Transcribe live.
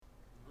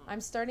I'm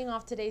starting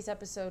off today's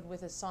episode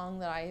with a song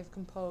that I have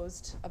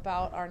composed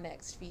about our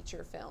next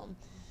feature film.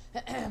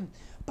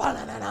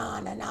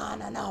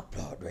 Ba-na-na-na-na-na-na,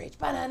 Blood Rage.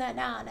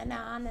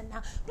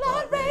 Ba-na-na-na-na-na-na.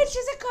 Blood Rage. Is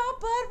it called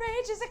Blood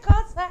Rage? Is it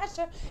called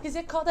Slasher? Is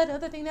it called that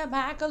other thing that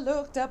Michael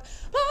looked up?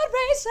 Blood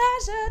Rage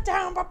Slasher.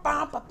 Down, ba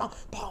bum ba bum,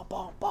 bum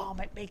bum bum.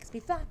 It makes me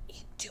fly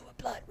into a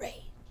blood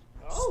rage.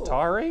 Oh.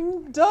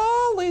 Starring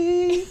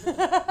Dolly.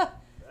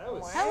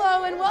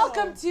 Hello and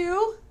welcome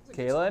to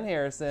Kayla and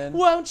Harrison.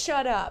 Won't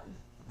Shut Up.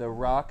 The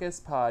Raucous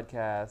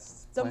Podcast.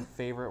 It's The- my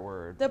favorite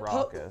word. The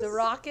Raucous. the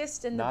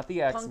rockest and Not the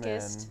the X-Men.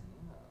 punkest.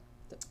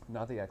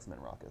 Not the X-Men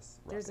Raucous.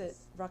 There's a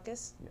Raucous.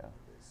 ruckus.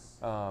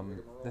 Yeah.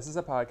 This is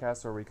a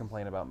podcast where we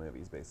complain about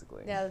movies,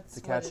 basically. Yeah, that's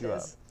to catch what it you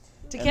is. up.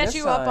 To And catch this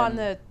you up on time-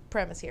 the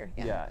premise here.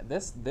 Yeah.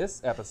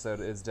 This episode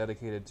is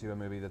dedicated to a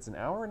movie that's an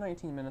hour and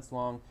 19 minutes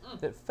long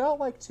that felt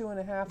like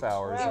 2.5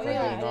 hours, if I'm really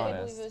being did.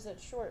 honest. it was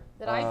that short.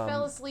 That I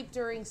fell asleep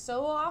during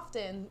so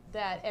often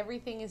that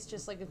everything is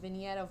just like a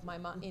vignette of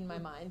in my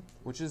mind.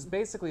 Which is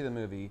basically the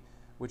movie,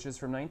 which is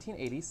from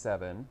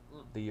 1987,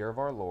 the year of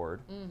our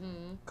Lord,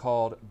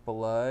 called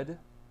Blood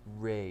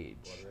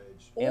Rage.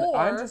 And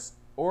I'm just,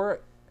 Blood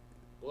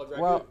Ragu.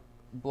 well,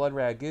 Blood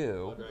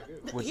Ragu, Blood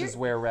Ragu. which is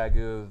where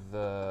Ragu,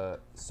 the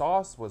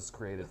sauce, was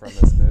created from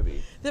this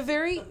movie. The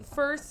very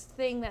first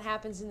thing that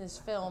happens in this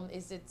film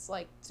is it's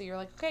like, so you're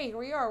like, okay, here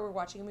we are, we're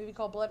watching a movie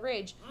called Blood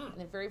Rage. And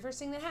the very first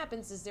thing that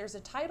happens is there's a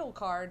title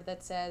card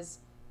that says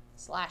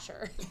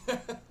slasher.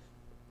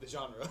 The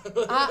genre.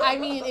 I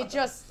mean, it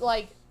just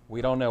like,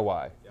 We don't know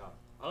why. Yeah,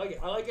 I like it.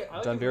 I like it. I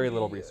like Done it very when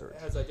little it research.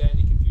 has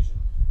identity confusion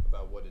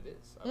about what it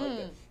is. I like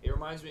it. It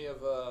reminds me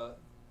of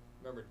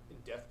remember in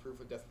Death Proof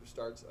when Death Proof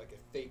starts, like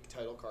a fake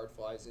title card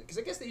flies in, because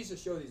I guess they used to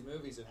show these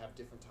movies and have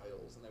different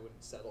titles, and they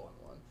wouldn't settle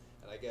on one.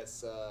 And I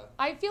guess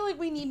I feel like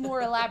we need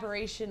more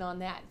elaboration on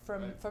that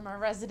from Right. our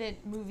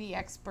resident movie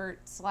expert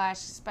 /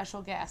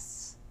 special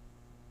guests.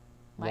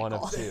 One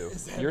Michael. of two.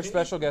 Is that You're me?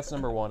 special guest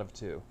number one of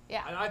two.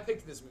 Yeah. and I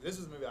picked this movie. This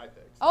was the movie I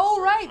picked. Oh,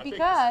 So right, I picked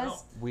because this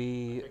film. I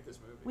We picked this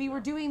movie. we were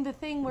doing the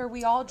thing where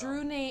we all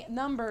drew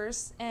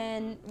numbers,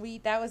 and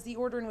that was the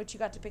order in which you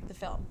got to pick the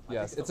film.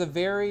 yes, it's a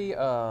very it's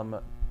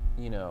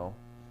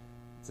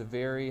a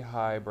very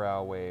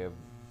highbrow way of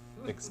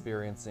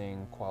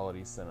experiencing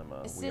quality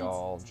cinema. We Since-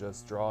 all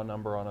just draw a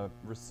number on a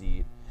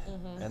receipt,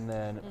 and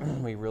then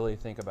we really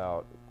think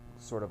about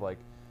sort of like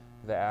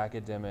the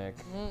academic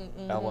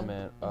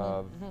element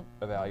of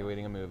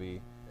evaluating a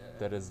movie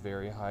that is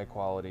very high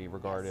quality,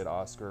 regarded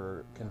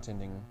Oscar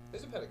contending.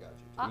 There's a pedagogy.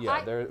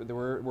 Yeah,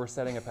 we're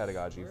setting a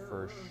pedagogy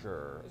for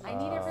sure. I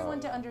need everyone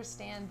to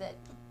understand that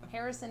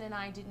Harrison and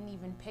I didn't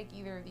even pick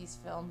either of these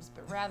films,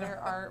 but rather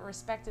our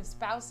respective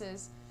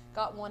spouses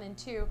got 1 and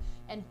 2,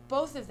 and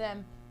both of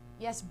them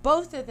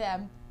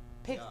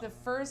picked Yeah. the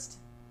first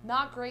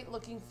not great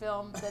looking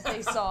film that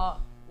they saw.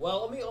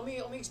 Well, let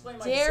me explain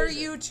my Dare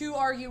decision. you to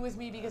argue with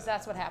me, because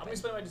that's what Let me happened.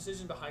 explain my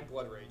decision behind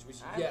Blood Rage, which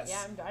Yeah,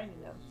 I'm dying to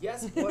know.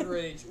 yes, Blood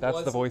Rage. That's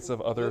was the voice of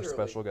other literally-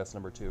 special guest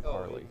number 2, Oh,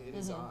 Carly. it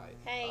is I.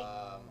 Hey.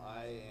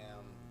 I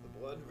am the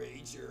Blood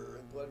Rager,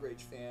 Blood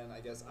Rage fan,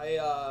 I guess.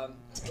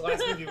 The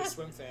last movie was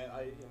Swim fan.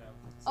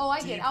 Oh, I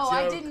Deep get. Oh,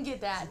 I joke. didn't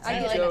get that. I I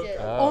get liked it. it.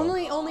 Oh.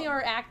 Only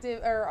our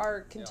active or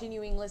our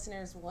continuing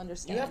listeners will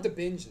understand. You have to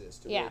binge this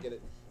to Yeah. really get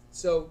it.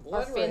 So Our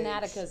Blood Rage,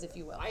 fanaticas, if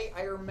you will.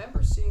 I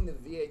remember seeing the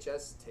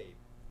VHS tape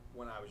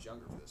when I was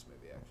younger for this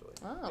movie, actually.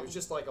 Oh. It was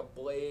just like a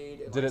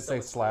blade. And Did like it say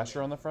someone slasher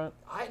screaming. on the front?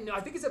 No,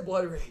 I think it said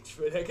Blood Rage,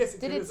 but I guess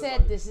it Did could it have said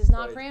Blood this is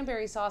not Rage.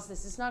 cranberry sauce?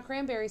 This is not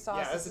cranberry sauce.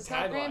 Yeah, that's this the is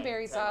not tagline.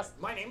 cranberry sauce.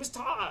 My name is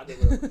Todd.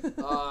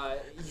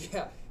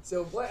 Yeah.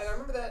 So, and I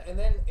remember that, and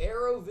then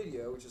Arrow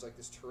Video, which is like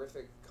this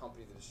terrific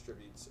company that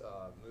distributes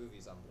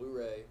movies on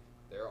Blu-ray.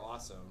 They're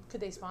awesome. Could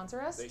they sponsor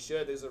us? They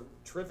should. There's a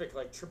terrific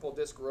like triple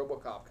disc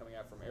RoboCop coming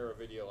out from Arrow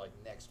Video like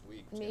next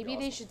week. It's gonna Maybe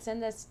be they awesome. should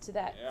send us to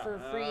that Yeah. for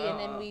free, and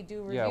then we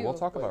do review. Yeah, we'll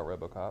talk about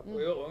RoboCop.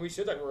 We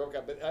should talk about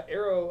RoboCop, but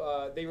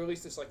Arrow they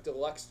released this like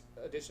deluxe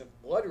edition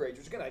of Blood Rage,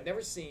 which again I'd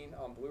never seen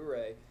on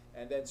Blu-ray.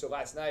 And then so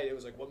last night it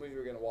was like, what movie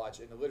we're gonna watch,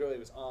 and literally it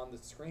was on the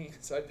screen,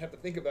 so I didn't have to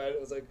think about it.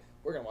 It was like,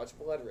 we're gonna watch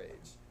Blood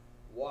Rage.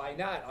 Why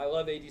not? I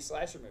love 80s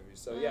slasher movies.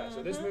 So yeah,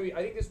 so this movie,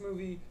 I think this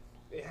movie,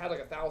 it had like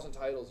 1,000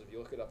 titles if you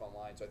look it up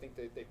online. So I think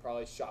they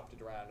probably shopped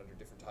it around under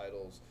different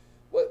titles.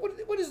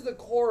 What is the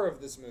core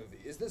of this movie?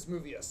 Is this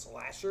movie a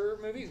slasher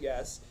movie?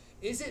 Yes.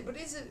 Does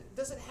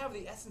it have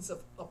the essence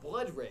of a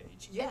Blood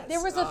Rage? Yes.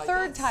 There was a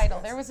third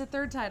title. There was a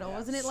third title, Yeah,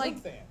 wasn't it? Swim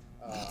Like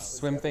Fan.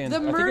 Swim Fan. The I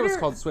think it was murder-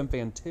 called Swim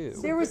Fan 2.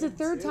 there was a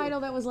third Too. title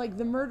that was like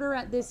the murder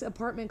at this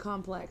apartment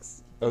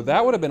complex. Oh,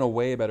 that would have been a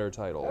way better That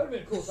title. would have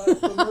been cool. So I-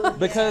 the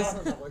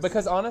murder-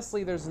 Because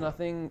honestly, there's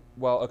nothing.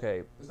 Well,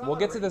 okay, There's not we'll a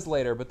get lot to of this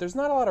later, but there's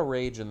not a lot of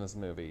rage in this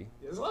movie.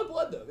 Yeah, there's a lot of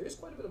blood though. There's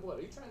quite a bit of blood.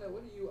 Are you trying to?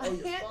 What are you? Oh,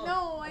 your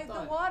thumb. the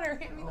Thumb. water.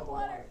 Hand me the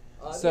water.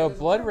 So, there's a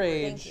Blood lot of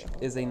Rage you.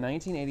 is a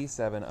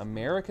 1987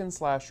 American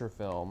slasher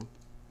film,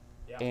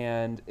 Yeah.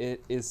 and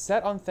it is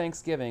set on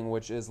Thanksgiving,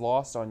 which is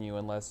lost on you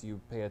unless you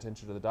pay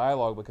attention to the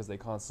dialogue because they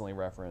constantly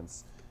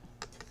reference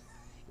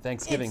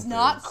Thanksgiving It's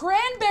not foods.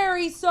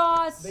 cranberry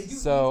sauce. They do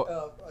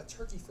So- eat a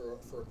turkey for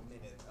a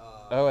minute.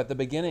 Oh, at the the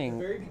beginning,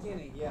 very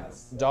beginning,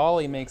 yes.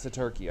 Dolly makes a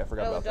turkey. I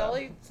forgot Oh, about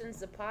Dolly sends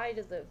the pie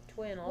to the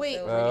twin also. Wait.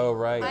 that. Oh,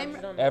 right. I'm- Put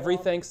it on the Every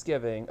wall.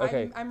 Thanksgiving.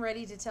 Okay. I'm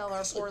ready to tell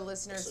our poor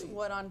listeners actually-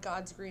 what on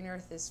God's green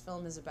earth this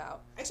film is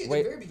about. Actually,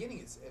 Wait. the very beginning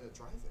is at a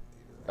drive-in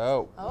theater.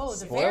 Oh. Oh, the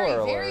Spoiler very,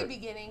 alert. very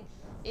beginning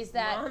is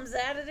that Mom's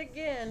at it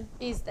again.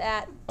 two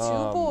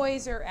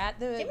boys are at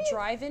the Give me-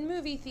 drive-in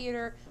movie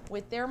theater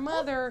with their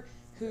mother,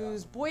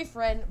 whose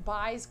boyfriend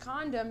buys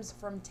condoms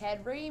from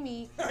Ted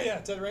Raimi, Oh yeah,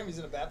 Ted Raimi's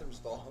in a bathroom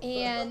stall.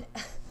 and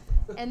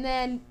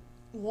then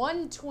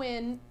one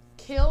twin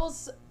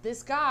kills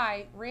this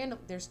guy random.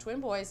 There's twin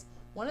boys.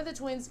 One of the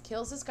twins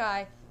kills this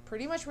guy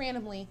pretty much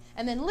randomly,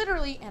 and then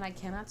literally, and I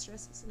cannot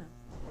stress this enough,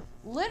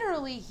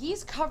 literally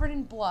he's covered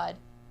in blood,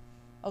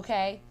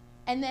 okay?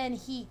 And then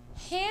he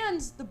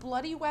hands the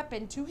bloody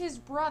weapon to his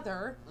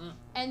brother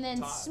and then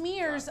Todd.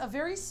 smears a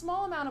very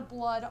small amount of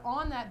blood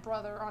on that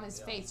brother on his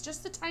face.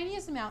 Just the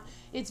tiniest amount.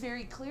 It's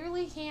very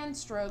clearly hand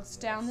strokes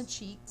down the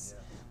cheeks.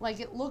 Yeah. Like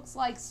it looks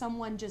like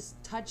someone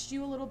just touched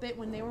you a little bit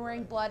when they were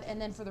wearing blood. And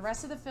then for the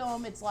rest of the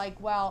film, it's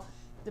like, well,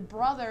 the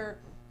brother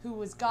who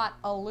was got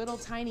a little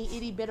tiny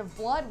itty bit of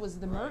blood was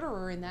the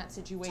murderer in that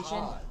situation.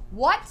 Todd.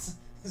 What?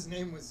 His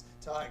name was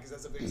Todd because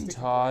that's a big stick.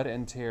 Todd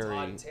and Terry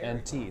Todd and Terry.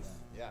 and Teeth,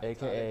 Yeah,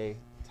 aka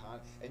Todd.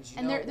 And, you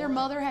And know their what?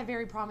 mother had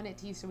very prominent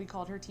teeth, so we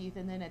called her Teeth.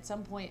 And then at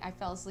some point, I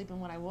fell asleep, and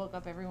when I woke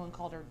up, everyone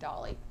called her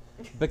Dolly.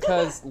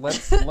 because let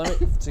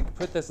me to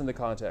put this into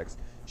context.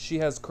 She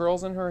has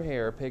curls in her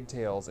hair,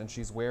 pigtails, and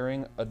she's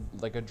wearing a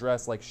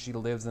dress like she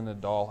lives in a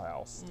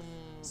dollhouse.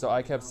 So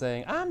I kept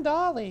saying, "I'm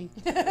Dolly,"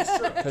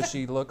 because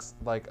she looks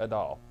like a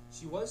doll.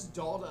 She was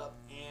dolled up,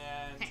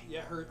 and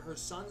yeah, her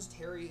sons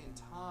Terry and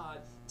Todd.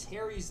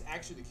 Terry's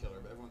actually the killer,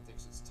 but everyone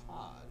thinks it's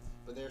Todd.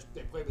 But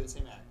they play by the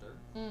same actor.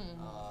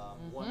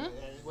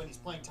 And when he's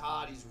playing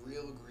Todd, he's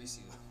real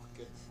greasy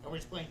looking, and when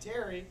he's playing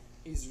Terry,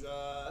 he's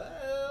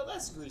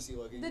less greasy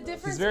looking. The but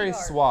difference- He's very Pretty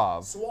hard.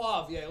 suave.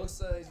 suave. Yeah, he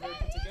looks he's very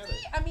put together.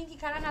 I mean, he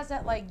kind of has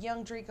that like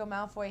young Draco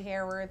Malfoy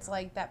hair, where it's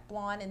like that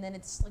blonde, and then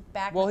it's like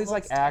back. Well, and it he's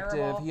like looks active.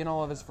 terrible. He and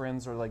all of his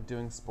friends are like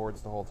doing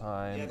sports the whole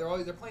time. Yeah,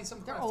 they're playing some.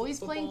 They're kind of always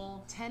playing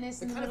football. tennis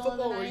The in the kind of middle of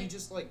the football where you night.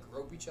 just like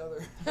grope each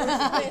other.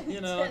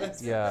 You know,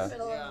 that's Yeah.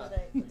 Middle yeah. of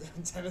the day.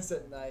 Tennis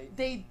at night.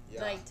 They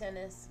Yeah. Night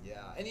tennis. Yeah,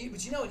 and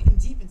but you know, in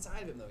deep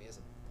inside of him though, he has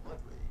a blood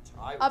rage.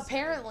 I would say.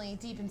 apparently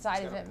deep inside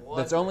He's of got a him. blood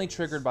That's only rage.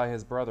 triggered by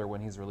his brother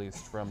when he's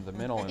released from the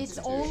mental It's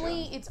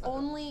institution.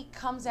 only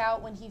comes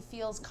out when he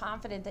feels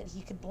confident that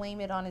he could blame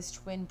it on his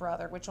twin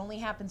brother, which only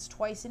happens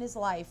twice in his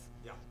life.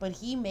 Yeah. But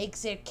he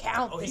makes it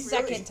count Oh, the he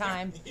second really,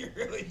 time. He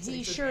really He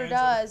takes sure advantage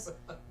does.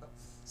 of-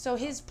 So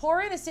his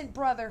poor innocent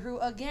brother, who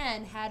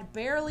again had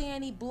barely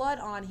any blood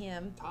on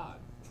him, Todd.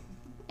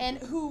 and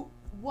who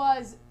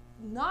was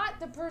not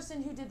the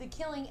person who did the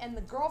killing, and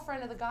the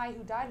girlfriend of the guy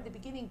who died at the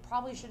beginning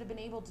probably should have been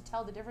able to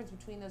tell the difference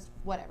between those.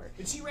 Whatever.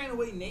 But she ran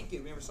away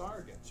naked. We never saw her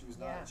again. She was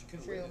not. Yeah, She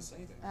couldn't true. witness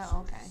anything. Oh, She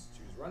was- okay.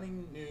 She was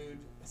running nude.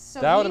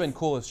 So That would have he's- been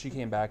cool if she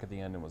came back at the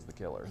end and was the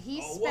killer.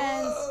 He Oh,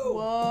 spends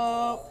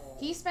whoa.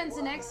 he spends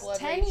the next Blood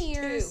 10 Rage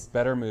years 2.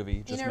 Better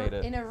movie, just in made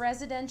it. a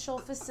residential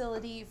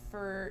facility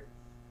for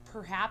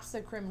perhaps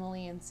the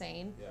criminally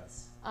insane.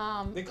 Yes.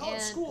 They They call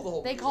it school the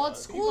whole. They movie, call though. it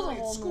Keep school the calling it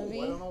whole school.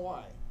 movie. I don't know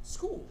why.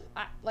 School.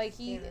 Like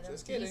he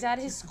Just kidding. he's at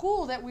his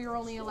school that we were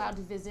only allowed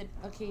to visit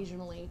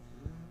occasionally,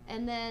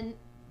 and then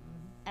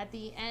at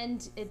the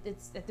end,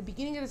 it's at the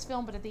beginning of this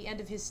film, but at the end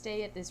of his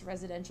stay at this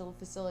residential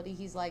facility,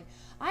 he's like,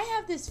 I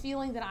have this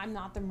feeling that I'm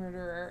not the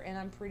murderer, and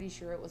I'm pretty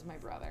sure it was my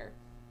brother.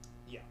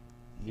 Yeah.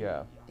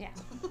 Yeah. Yeah.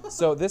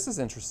 So this is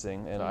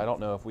interesting, and I don't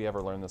know if we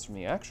ever learned this from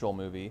the actual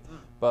movie,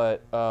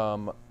 but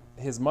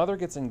his mother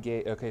gets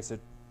engaged. Okay, so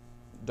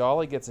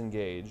Dolly gets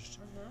engaged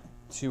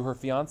to her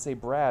fiance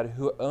Brad,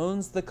 who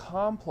owns the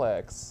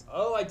complex.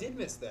 Oh, I did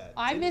miss that.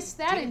 I missed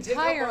that Didn't pick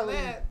up on entirely.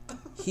 that.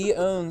 He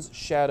owns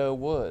Shadow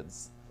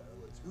Woods.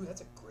 Ooh,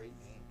 that's a great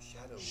name.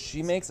 Shadow.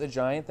 She makes a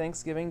giant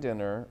Thanksgiving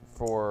dinner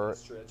for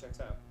That's true. That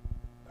checks out.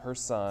 her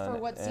son. For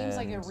what seems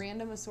like a and-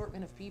 random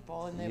assortment of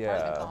people in the Yeah.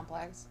 apartment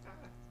complex.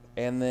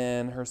 And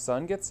then her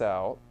son gets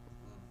out,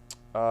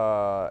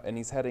 and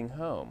he's heading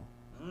home.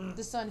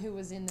 The son who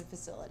was in the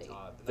facility.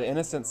 Todd, The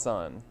innocent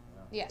son,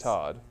 Yes.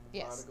 Todd.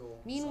 Yes. Prodigal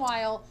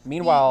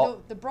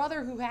Meanwhile, the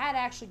brother who had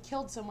actually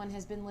killed someone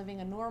has been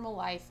living a normal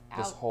life out.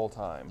 This whole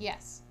time.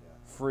 Yes.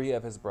 Free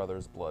of his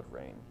brother's blood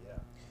rain. Yeah.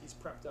 He's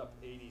prepped up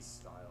 80s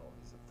style.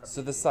 He's a preppy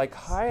So the 80s.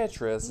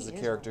 psychiatrist is a He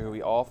is character who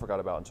we all forgot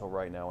about until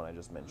right now when I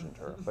just mentioned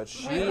her. But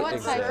she Wait, what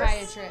exists.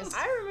 psychiatrist?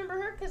 I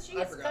remember her because she I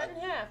gets forgot. cut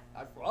in half.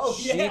 Oh,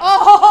 She- yeah.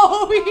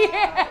 Oh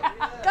yeah.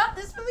 God,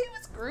 this movie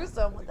was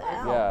gruesome. What the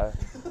hell? Yeah.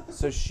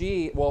 So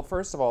well,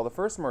 first of all, the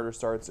first murder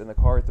starts in the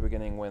car at the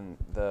beginning when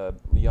the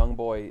young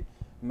boy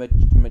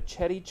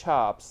machete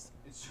chops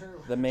It's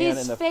true. the man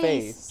His in the face,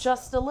 face.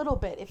 just a little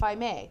bit, if I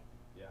may.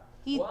 Yeah.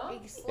 He, What? He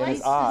In his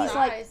slices eye. He's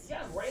like- eyes.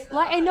 Yeah, right in the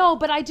like, I eye. know,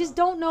 but I just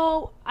don't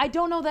know. I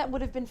don't know that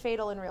would have been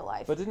fatal in real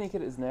life. But didn't he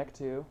hit his neck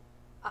too?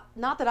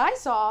 Not that I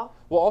saw.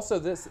 Well, also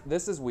this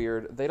is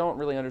weird. They don't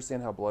really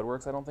understand how blood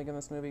works, I don't think, in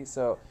this movie.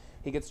 So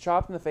he gets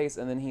chopped in the face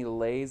and then he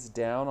lays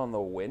down on the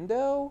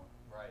window.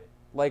 Right.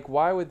 Like,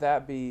 why would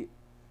that be?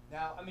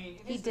 Now, I mean,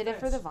 in He his did it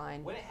for the defense,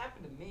 Vine. When it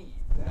happened to me,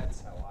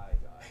 that's how I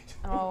died.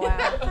 Oh,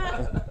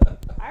 wow.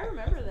 I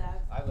remember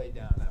that. I laid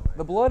down that way.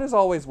 The blood is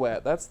always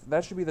wet.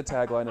 That should be the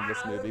tagline of this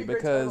That'd movie, be a great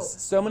because title.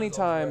 so many Blood is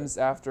always times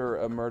after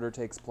a murder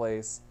takes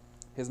place,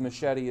 his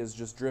machete is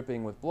just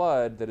dripping with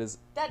blood that is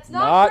That's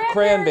not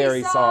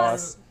cranberry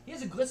sauce He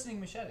has a glistening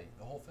machete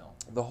the whole film.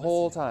 the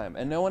whole time,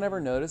 and no one ever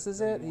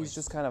notices it. He's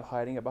just kind of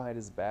hiding it behind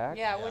his back.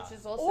 Yeah, Yeah. which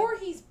is also Or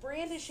he's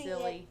brandishing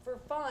silly. it for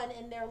fun,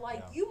 and they're like,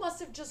 Yeah. "You must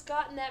have just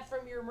gotten that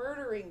from your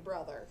murdering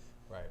brother,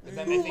 Right. But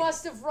then they who think,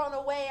 must have run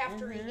away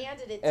after he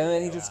handed it to And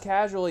then you." he just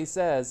casually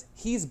says,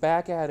 "He's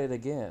back at it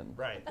again."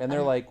 Right. And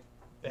they're like,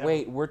 Yeah.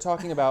 "Wait, we're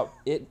talking about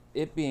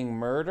it being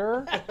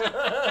murder?"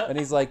 And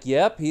he's like,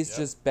 "Yep, he's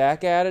just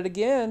back at it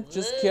again,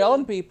 just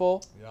killing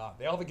people." Yeah,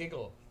 they all have a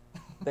giggle.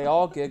 They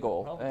all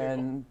giggle, All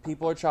and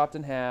people are chopped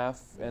in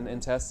half, and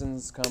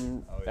intestines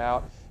come Oh, yeah.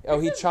 out. Oh,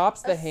 he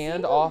chops the a hand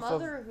single off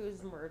mother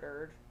who's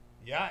murdered.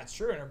 Yeah, it's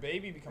true, and her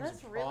baby becomes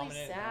That's a really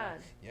prominent. sad.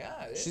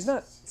 Yeah, it of. is. She's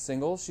not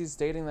single. She's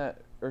dating that,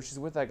 or she's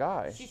with that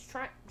guy. She's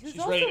trying. Who's She's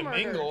also ready to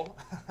murdered. mingle.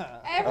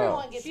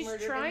 Everyone gets She's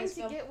murdered in trying this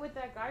to film. get with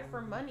that guy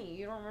for money.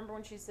 You don't remember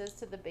when she says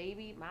to the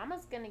baby,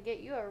 "Mama's gonna get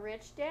you a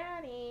rich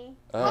daddy."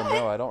 Oh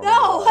no, I don't.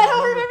 No, remember I that.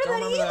 don't remember Don't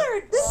that remember that.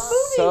 either. This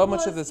movie So much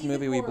was of this even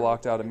movie we more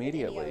blocked out than any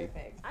immediately. other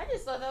thing. I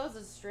just thought that was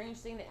a strange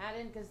thing to add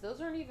in because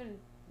those aren't even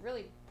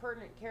really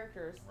pertinent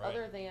characters, Right.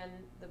 other than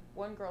the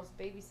one girl's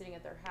babysitting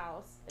at their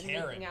house and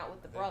Karen, making out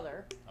with the I think.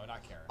 brother. Oh,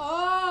 not Karen.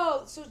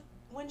 Oh, so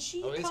when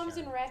she Oh, it is comes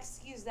and Karen.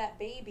 rescues that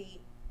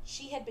baby,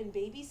 she had been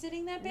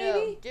babysitting that No,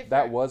 baby? different.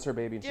 That was her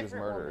baby, and she was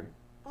different murdered. woman.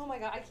 Oh my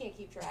god, I can't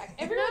keep track.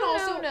 Everyone No,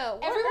 also, no.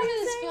 What everyone were you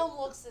in this saying? film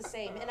looks the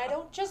same, and I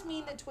don't just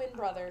mean the twin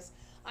brothers.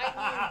 I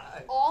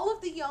mean all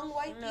of the young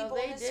white No, people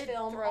they in this did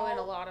film. throw in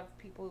a all- lot of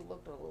people who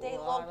looked a They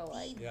lot look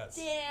alike. the Yes.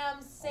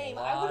 damn same.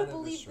 A I would lot have of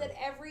believed this that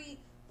every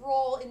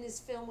role in this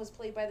film was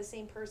played by the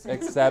same person.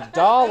 Except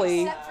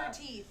Dolly. Except for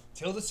teeth.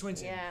 Tilda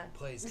Swinton Yeah.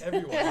 plays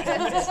everyone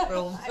in this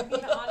film. I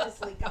mean,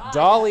 honestly, God.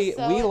 Dolly,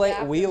 So we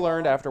adaptable.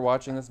 learned after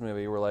watching this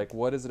movie, we're like,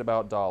 what is it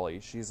about Dolly?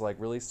 She's like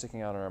really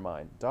sticking out in our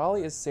mind.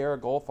 Dolly is Sarah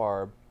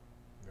Goldfarb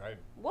Right.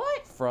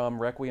 What?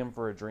 from Requiem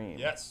for a Dream.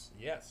 Yes.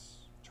 Yes.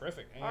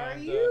 Terrific. And, Are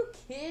you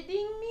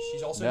kidding me?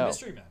 She's also No. a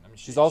mystery man. I mean,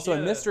 She's also she a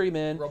had Mystery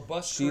Man.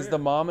 Robust She's career. the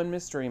mom and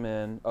Mystery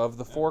Man of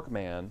the Fork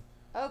Man.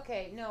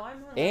 Okay, no, I'm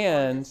hung up on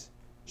And this.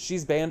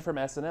 she's banned from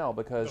SNL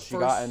because The she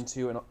got first-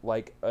 into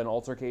an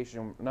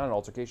altercation, not an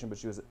altercation, but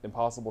she was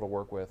impossible to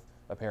work with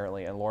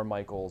apparently, and Lorne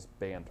Michaels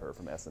banned her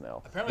from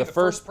SNL. Apparently the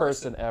first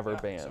person ever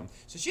yeah, banned.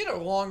 So she had a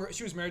long.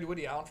 She was married to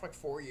Woody Allen for like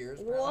 4 years.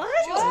 apparently.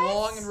 What? She has a What?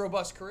 long and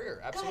robust career.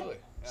 Absolutely.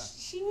 Yeah.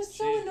 She was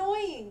so She-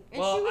 annoying. And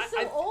Well, she was so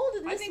I- old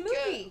in I this think,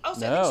 movie.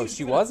 also, I No, think she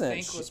given a wasn't.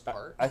 thankless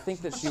part. I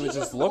think that she would She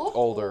just just look looked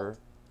older.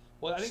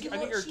 Well, I think She her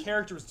looked- she-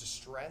 character was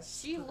distressed.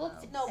 She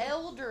looked No.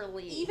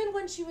 elderly. Even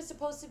when she was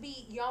supposed to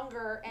be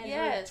younger and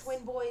Yes. her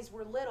twin boys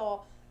were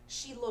little,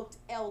 she looked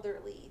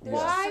elderly. There's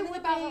Yes. just Why something would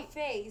about they- her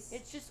face.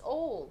 it's just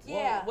old. Well,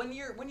 Yeah. when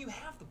you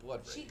have the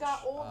blood rage, She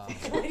got old.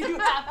 you You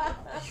have-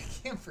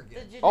 can't The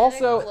forget. genetic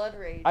Also, blood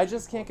rage. I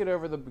just can't get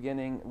over the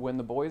beginning when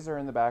the boys are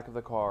in the back of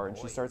the car and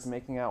she Boys. starts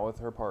making out with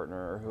her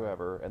partner or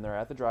whoever, and they're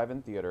at the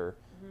drive-in theater.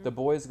 Mm-hmm. The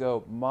boys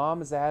go,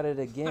 "Mom's at it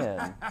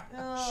again."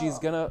 She's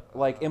gonna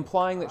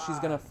implying that she's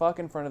gonna fuck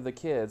in front of the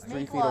kids 3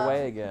 Make feet love.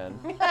 away again.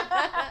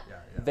 Yeah.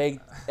 They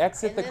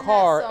exit And the then that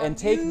car song, and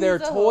take "Use their a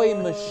toy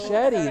hoe," machete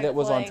started that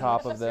was on playing. top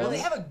of Well, them. they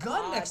have a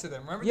gun next to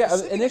them. Remember? Yeah, They're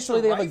sitting next to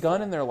initially they have a rifle.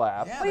 gun in their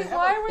lap. Yeah, Wait, they have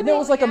why a- were And they? it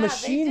was like a Yeah, they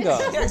machine did.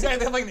 gun. Yeah, exactly.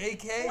 They have like an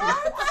AK.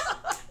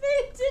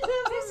 They did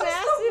have This a is the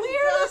massive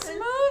weirdest gun.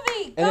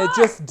 movie. And it God.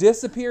 just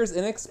disappears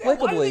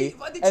inexplicably,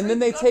 why'd they and then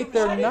they trade take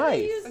their guns? Why did knife.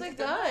 they use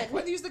the gun?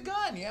 Why'd they use the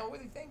gun? Yeah, what were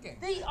they thinking?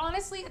 They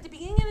honestly, at the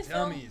beginning of the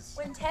film, Dummies.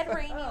 when Ted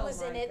Raimi Oh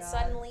was in my it, God.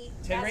 suddenly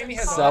Ted as a Raimi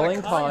has Selling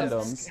a lot of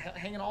condoms.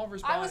 hanging all over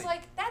his body. I was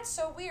like, that's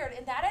so weird,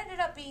 and that ended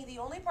up being the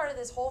only part of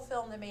this whole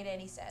film that made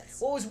any sense.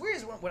 what was weird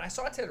is when I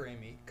saw Ted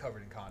Raimi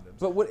covered in condoms.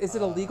 But what is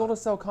it illegal to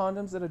sell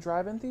condoms at a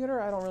drive-in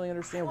theater? I don't really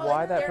understand Well,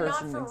 why that they're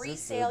person not for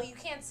existed. resale. You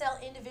can't sell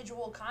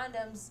individual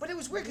condoms. But it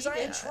was weird because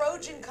The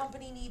Trojan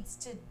company needs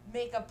to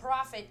make a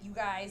profit, you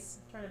guys.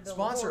 Trying to build a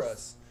sponsor horse.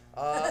 us.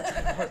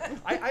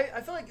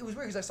 I feel like it was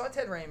weird because I saw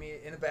Ted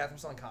Raimi in the bathroom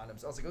selling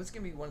condoms. I was like, oh, it's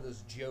gonna be one of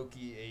those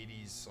jokey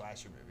 '80s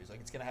slasher movies. Like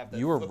it's gonna have that.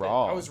 You were flippant-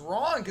 wrong. I was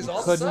wrong because all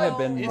of a couldn't sudden have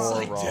been it's more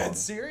like wrong. dead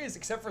serious,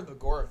 except for the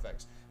gore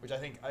effects, which I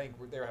think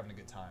they were having a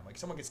good time. Like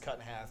someone gets cut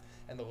in half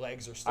and the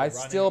legs are still I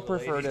running. still and the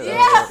preferred lady- it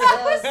Yeah, over-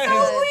 that was That so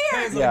was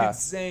weird. It's like Yeah.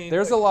 insane.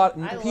 There's a like-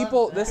 lot. I love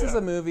People. that. This is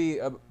a movie.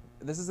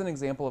 This is an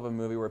example of a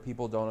movie where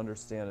people don't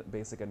understand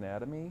basic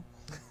anatomy,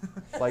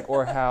 like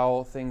or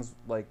how things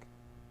like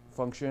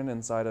function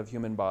inside of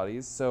human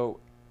bodies. So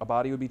a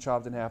body would be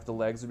chopped in half. The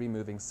legs would be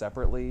moving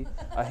separately.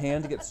 A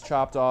hand gets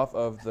chopped off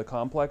of the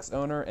complex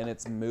owner, and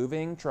it's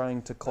moving,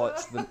 trying to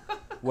clutch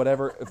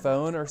whatever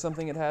phone or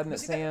something it had in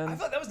its See, I hand.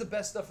 thought that was the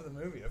best stuff of the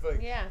movie. I feel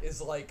like Yeah. I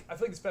feel like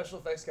the special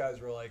effects guys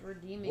were like,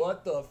 Redeeming.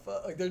 what the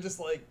fuck? Like they're just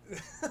like,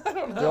 I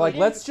don't know. They're like,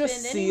 didn't let's just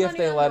spend see any if money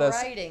they on let the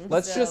us. writing,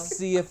 Let's so just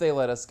see if they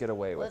let us get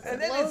away with Let's it.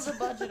 And then blow it's- the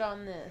budget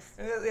on this.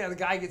 And then, the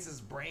guy gets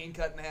his brain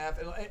cut in half,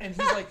 and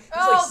he's like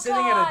Oh, sitting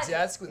at God. a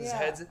desk with his Yeah.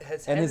 head, And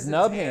head his in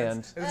nub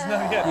hands. hand. His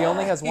nub- yeah. He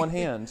only has one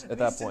hand at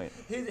that He's- point.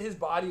 His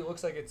body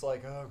looks like it's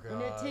like, oh god.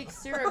 And it takes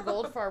Sarah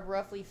Goldfarb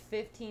roughly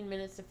 15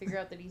 minutes to figure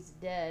out that he's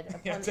dead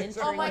upon Yeah, it takes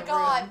her- Oh entering my the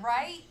God, room.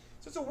 right?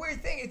 So it's a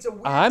weird thing. It's a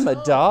weird. I'm a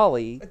tone-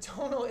 dolly. A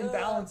tonal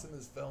imbalance in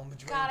this film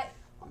between. God,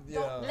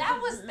 Yeah. that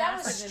was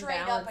Massive straight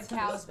up a imbalance in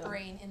cow's this film.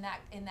 brain in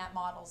that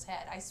model's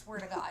head. I swear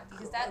to God,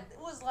 because that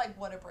was like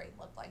what a brain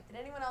looked like. Did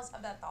anyone else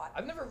have that thought?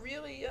 I've never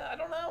really. I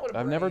don't know what.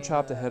 I've never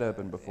chopped a head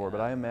open before,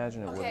 but I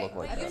imagine it would Okay, look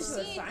like but that. you've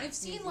that. seen Science you've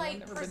seen museum, like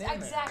never been in there.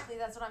 exactly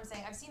that's what I'm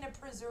saying. I've seen a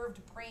preserved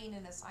brain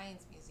in a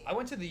science museum. I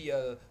went to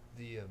the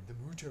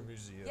Mutter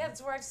Museum. Yeah,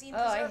 that's where I've seen Oh,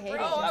 I preserved hate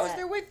brains. Oh, I was that.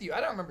 there with you.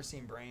 I don't remember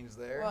seeing brains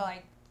there. Well,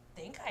 I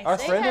think I Our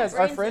They friend had has our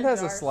brains friend in has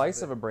a jars.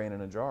 slice of a brain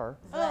in a jar.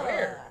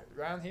 Where?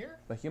 Around here?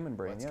 A human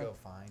brain, Let's yeah. go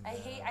find. I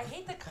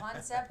hate the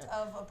concept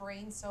of a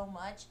brain so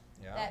much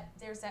Yeah. that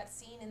there's that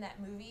scene in that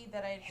movie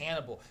that I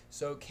Hannibal.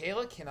 So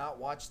Kayla cannot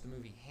watch the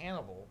movie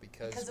Hannibal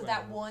because of when,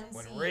 that one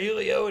when scene. Ray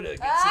Liotta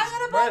gets I'm his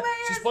gonna blow breath,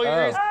 my she's ears. pulling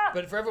her ears. Ah!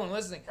 But for everyone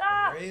listening,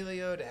 Ah! Ray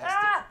Liotta has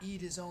Ah! to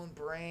eat his own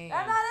brain.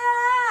 I'm not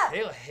ah!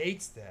 Kayla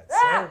hates that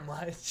Ah! so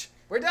much.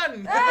 We're done.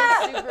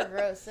 Super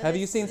gross. That Have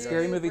is you seen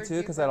Scary super Movie 2?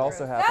 Because duper that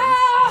also gross.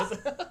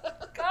 happens. Ah!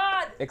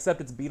 God.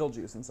 Except it's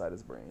Beetlejuice inside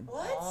his brain.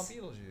 What? Aw,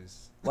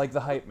 Beetlejuice. Like the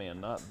hype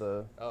man, not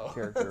the Oh.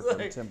 character from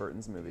Like- Tim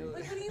Burton's movie.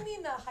 Like, what do you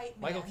mean the hype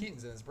man? Michael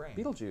Keaton's in his brain.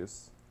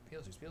 Beetlejuice.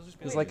 Beetlejuice.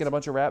 He's like in a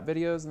bunch of rap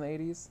videos in the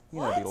 80s. You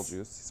know What?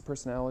 Beetlejuice. He's a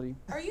personality.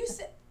 Are you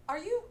fucking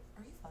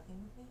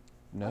with me?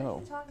 What are No.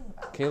 you talking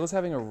about? Kayla's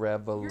having a You're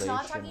revelation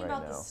not talking right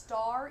about the now.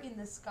 star in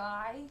the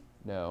sky.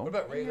 No. What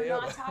about Ray And you're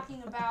Liotta? not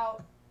talking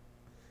about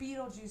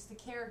Beetlejuice, the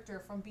character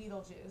from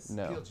Beetlejuice.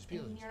 No. And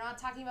Beetlejuice. you're not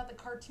talking about the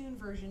cartoon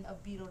version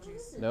of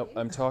Beetlejuice. Nope.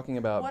 I'm talking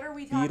about What are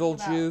we talking about?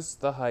 Beetlejuice,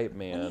 the hype When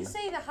man. you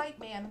say the hype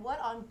man, what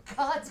on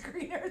God's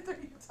green earth are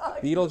you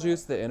talking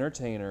Beetlejuice, the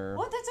entertainer. about?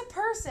 What? That's a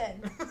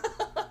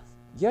person.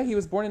 Yeah, he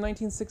was born in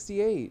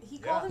 1968. He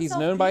Yeah. called He's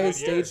himself known by his Beetlejuice.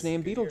 stage years.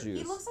 name Good years. Beetlejuice.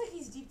 He looks like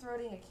he's deep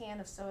throating a can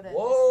of soda. in this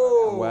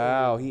Whoa. photo.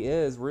 Wow, he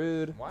is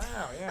rude. Wow,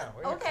 yeah.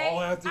 Way to Okay, call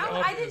out the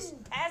I obvious.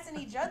 didn't pass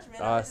any judgment.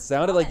 I was just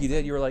Sounded like you commenting.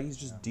 did. You were like, he's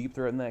just deep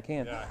throating that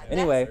can. Yeah.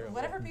 Anyway, That's-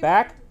 whatever people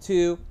back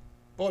to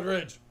Bullet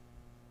Ridge.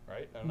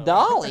 Right? I don't know.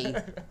 Dolly.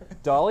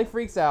 Dolly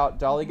freaks out.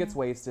 Dolly gets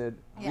wasted.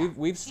 Yeah,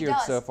 We've she steered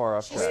does. so far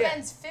off She track.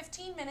 spends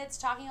 15 minutes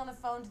talking on the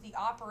phone to the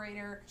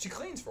operator. She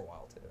cleans for a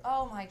while, too.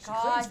 Oh my She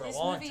God, cleans for a this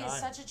long movie is time.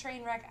 such a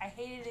train wreck. I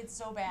hated it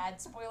so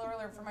bad. Spoiler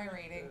alert for my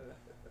rating.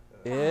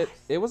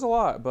 It was a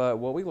lot, but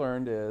what we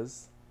learned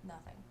is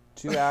Nothing.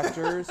 two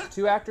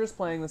actors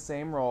playing the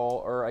same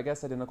role, or I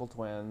guess identical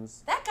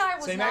twins. That guy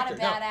was Same not actor. a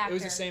bad no, actor. it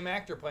was the same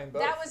actor playing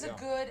both. That was yeah. a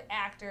good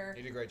actor.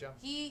 He did a great job.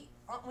 He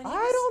when he I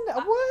was, don't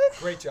know what.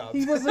 Great job.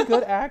 He was a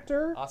good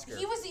actor. Oscar.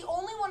 He was the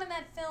only one in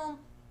that film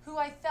who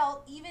I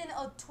felt even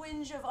a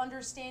twinge of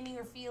understanding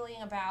or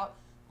feeling about.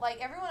 Like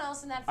everyone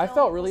else in that I film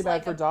felt really was bad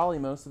like for a Dolly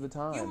most of the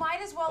time. You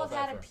might as well Felt have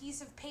had bad a for her.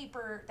 piece of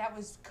paper that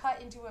was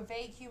cut into a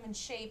vague human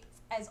shape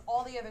as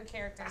all the other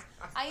characters.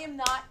 I am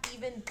not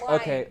even blind.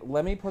 Okay,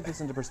 let me put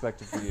this into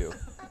perspective for you.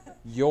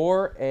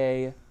 You're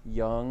a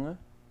young,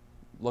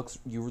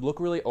 you look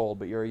really old,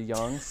 but you're a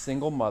young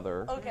single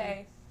mother.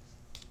 Okay.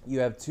 You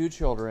have 2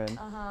 children.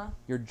 Uh-huh.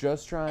 You're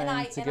just trying to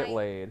and get I-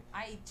 laid.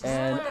 I just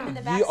And put them in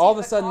the you, backseat all of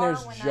a the sudden, car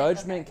there's when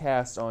judgment okay.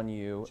 cast on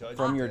you Judgment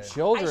from your Day.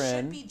 children.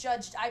 I should be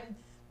judged. I'm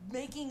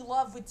making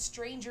love with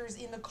strangers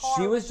in the car.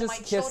 She was when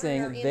just my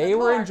children are kissing. in They the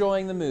were car.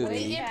 enjoying the The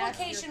movie. Pass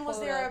implication your was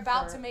they quota were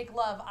about for- to make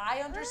love. I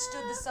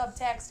understood the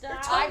subtext.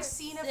 Stop I've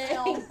seen a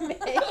film.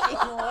 making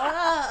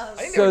love.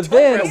 think So they were twin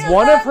then, wrestling.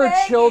 one of her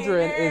Making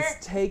children it. is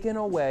taken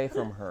away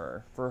from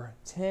her for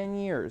 10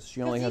 years.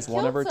 She only he has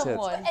one of her killed tits.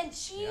 someone. And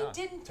she Yeah.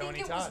 didn't Tony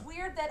think it was Todd.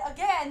 weird that,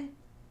 again,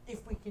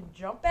 if we can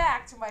jump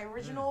back to my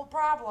original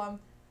problem,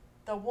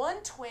 the one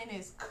twin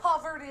is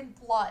covered in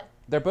blood.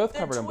 They're both The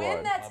covered in twin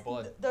blood. that's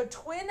Blood. the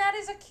twin that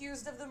is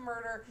accused of the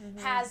murder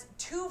has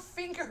 2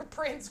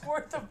 fingerprints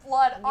worth of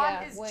blood on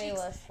Yeah, his way cheeks.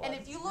 less blood.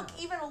 And if you look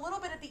even a little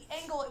bit at the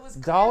angle, it was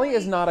Dolly clearly-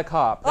 is not a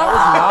cop. That was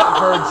not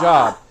her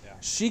job.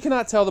 She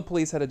cannot tell the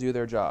police how to do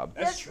their job.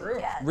 That's Yes, true.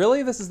 yes.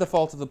 Really, this is the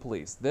fault of the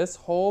police. This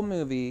whole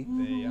movie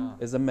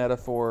They, is a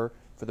metaphor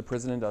for the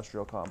prison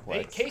industrial they,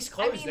 complex. case I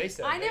closed, mean, they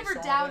said. I They never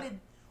saw doubted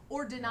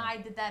or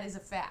denied that that is a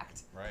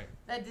fact. That. Right.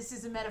 That this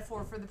is a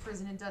metaphor for the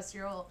prison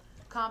industrial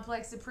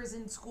complex, the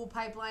prison school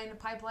pipeline, the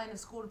pipeline of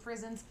school to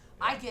prisons.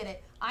 I get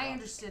it. I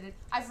understood it.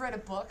 I've read a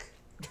book.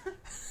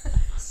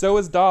 So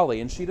is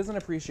Dolly, and she doesn't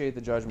appreciate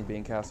the judgment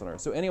being cast on her.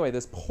 So anyway,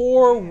 this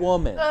poor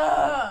woman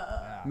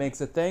makes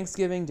a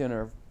Thanksgiving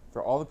dinner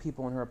for all the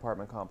people in her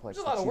apartment complex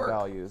It's a lot that of she work.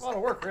 values. It's a lot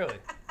of work, really.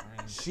 I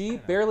mean, She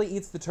barely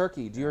eats the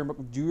turkey. Do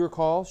you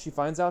recall? She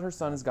finds out her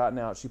son has gotten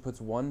out. She puts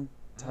one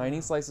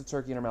tiny slice of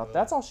turkey in her mouth.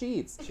 That's all she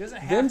eats. She doesn't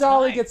have Then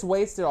Dolly time. gets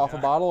wasted off a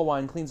bottle of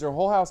wine, cleans her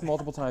whole house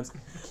multiple times,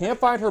 can't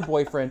find her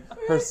boyfriend.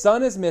 Her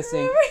son is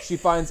missing. She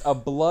finds a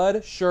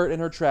blood shirt in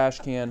her trash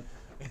can.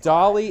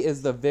 Dolly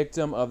is the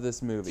victim of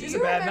this movie. She's Do a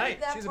you bad remember night.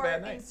 that She's a part bad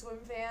in night. Swim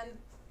Fan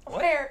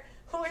What? where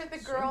the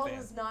girl Fan.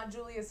 who's not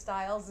Julia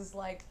Stiles is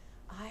like,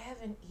 I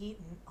haven't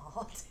eaten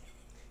all day.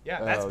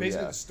 Yeah, that's Oh,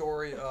 basically yeah. the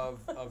story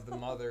of the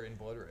mother in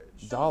Blood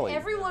Rage. Dolly.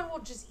 Everyone will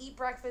just eat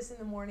breakfast in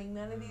the morning.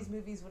 None of these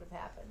movies would have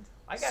happened.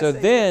 I gotta So say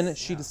then this,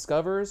 she yeah.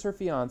 discovers her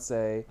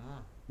fiance Mm.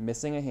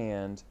 missing a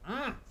hand,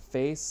 Mm.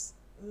 face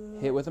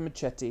hit with a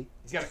machete.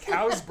 He's got a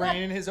cow's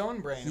brain in his own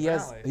brain.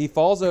 Apparently. He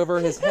falls over,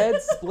 his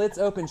head splits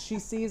open. She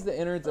sees the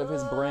innards of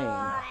his brain.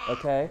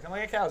 Okay? Looking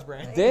like a cow's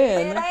brain.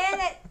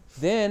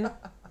 Then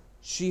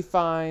she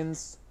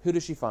finds, who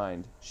does she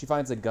find? She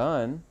finds a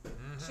gun.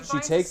 She She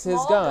finds takes a his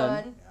small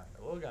gun. Yeah,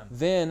 a little gun.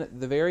 Then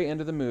the very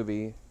end of the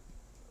movie,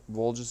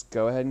 we'll just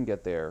go ahead and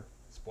get there.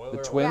 Spoiler The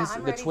alert. twins, I'm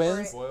the ready for twins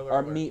it. Spoiler are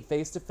alert. meet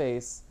face to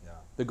face. Yeah.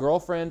 The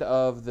girlfriend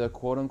of the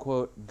quote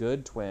unquote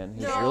good twin,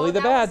 who's No, really the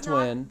that bad was not-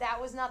 twin.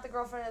 That was not the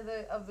girlfriend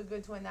of the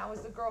good twin. That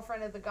was the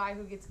girlfriend of the guy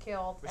who gets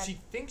killed. But at- she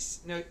thinks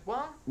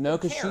well. No,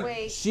 because Karen.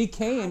 Wait.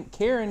 Karen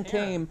Karen,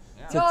 came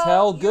yeah. to No,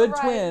 tell you're good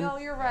right. twin No,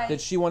 you're right.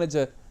 that she wanted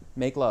to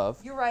make love.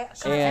 You're right.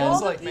 And- all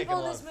the Like people in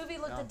making this love. movie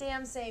look No. the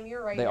damn same.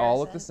 You're right. They all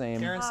look the Harrison. same.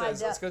 Karen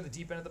says, duh. "Let's go to the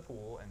deep end of the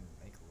pool and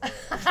make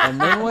love."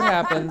 And then what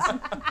happens?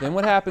 Then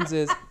what happens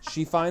is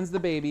she finds the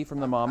baby from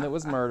the mom that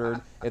was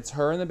murdered. It's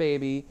her and the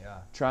baby Yeah.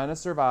 trying to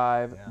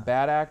survive. Yeah.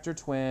 Bad actor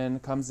twin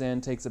comes in,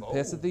 takes a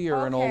piss at the Oh.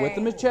 urinal with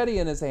the Okay. machete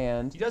in his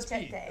hand. He does pee.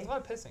 Machete. There's a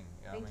lot of pissing.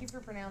 Yeah, Thank you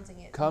for pronouncing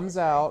it. Comes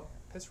out.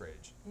 piss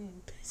rage.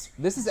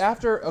 This is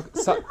after.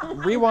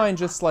 Rewind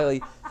just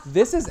slightly.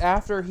 This is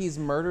after he's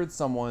murdered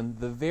someone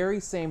the very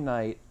same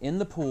night in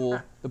the pool.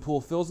 The pool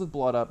fills with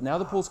blood up. Now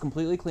the pool's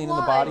completely clean and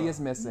the body is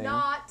missing.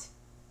 Not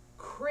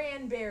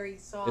cranberry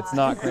sauce. It's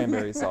not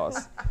cranberry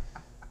sauce.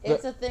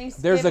 It's a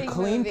Thanksgiving There's a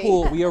clean movie.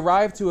 pool. We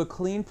arrive to a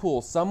clean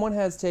pool. Someone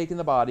has taken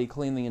the body,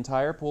 cleaned the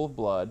entire pool of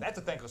blood. That's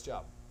a thankless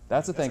job.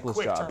 That's a thankless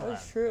quick job. turnaround.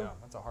 That's true. Yeah,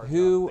 that's a hard job.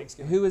 Who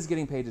Thanksgiving. is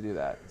getting paid to do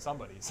that?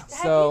 Somebody.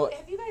 So-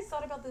 have you guys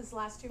thought about this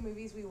last two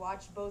movies we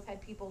watched? Both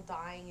had people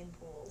dying in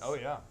pools. Oh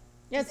yeah.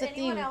 Yeah, Does it's a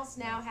anyone theme. else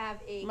now have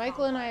a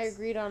Michael and I complex?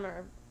 agreed on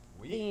our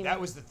Theme. That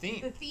was the theme.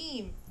 The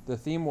theme. The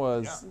theme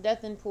was Yeah.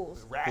 death in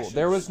pools. pool. Rashes.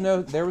 There was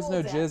no Pool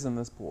death. jizz in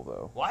this pool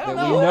though. Well, I don't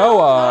that know. we know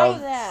I of.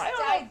 know that. I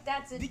don't know.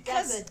 That's a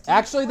Because- deep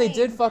Actually, they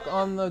did claim. fuck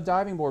on the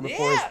diving board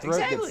before Yeah, his throat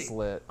exactly. gets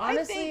slit.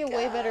 Honestly, think, a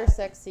way better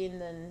sex scene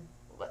than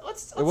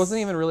Let's It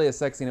wasn't even really a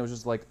sex scene. It was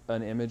just like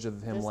an image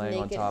of him Just laying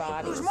on naked top bodies.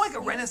 of It was her. more like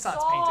a You Renaissance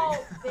saw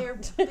painting. Their I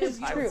would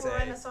beautiful say.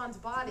 Renaissance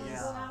bodies.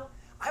 Yeah.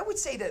 I would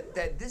say that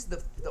this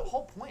the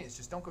whole point is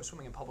just don't go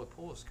swimming in public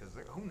pools because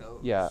who knows?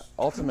 Yeah,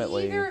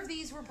 ultimately. Neither of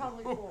these were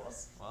public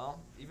pools. Well,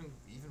 even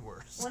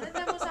worse. One of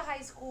them was a high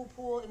school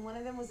pool, and one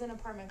of them was an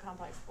apartment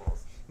complex pool.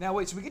 Now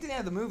wait, so we get to the end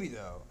of the movie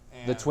though.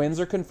 And The twins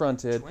are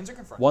confronted. Twins are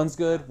confronted. One's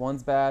good,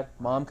 one's bad.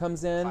 Mom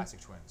comes in. Classic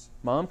twins.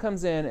 Mom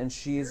comes in and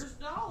she's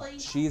Dolly.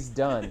 she's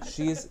done.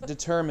 She's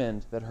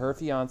determined that her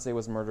fiance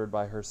was murdered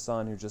by her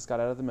son who just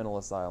got out of the mental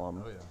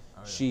asylum. Oh yeah.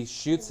 Oh, yeah. She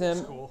shoots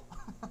him Cool.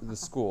 the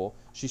school.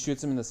 She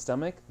shoots him in the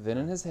stomach, then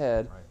in his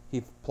head. Right.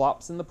 He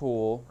plops in the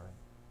pool. Right.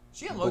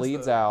 She unloads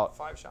bleeds the out.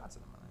 5 shots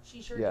in him.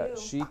 She sure Yeah, do.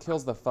 she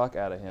kills the fuck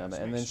out of him,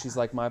 and then she's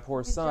like, "My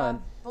poor Good son."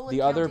 job. Bullet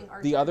The other counting,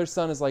 Archer. other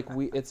son is like,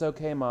 "It's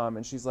okay, Mom,"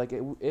 and she's like,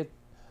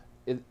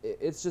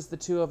 "It's just the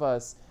two of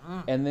us."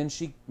 And then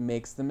she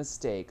makes the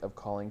mistake of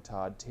calling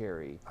Todd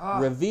Terry,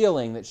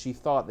 revealing that she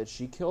thought that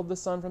she killed the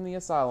son from the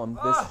asylum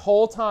this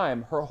whole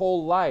time, her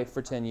whole life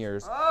for 10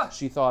 years.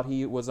 She thought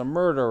he was a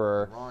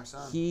murderer. Wrong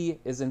son. He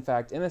is in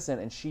fact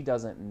innocent, and she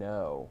doesn't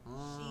know.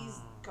 She's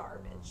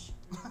garbage.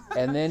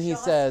 And then he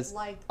Just says,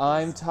 like this.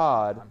 I'm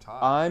Todd. I'm Todd.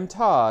 I'm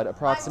Todd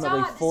approximately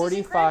I'm Todd. This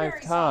isn't 45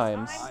 cranberry sauce.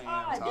 times. I'm I am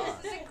Todd. Todd.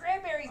 This isn't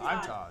cranberry sauce.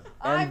 I'm Todd.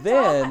 And I'm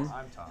then Todd.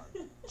 I'm Todd.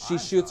 she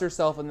shoots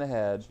herself in the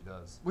head. She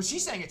does. Well,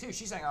 she's saying it too.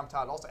 She's saying I'm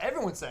Todd also.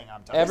 Everyone's saying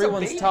I'm Todd. Everyone's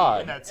There's a baby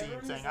Todd. in that scene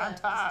Everyone's saying like, I'm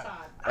 "It's Todd.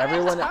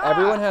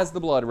 Everyone has the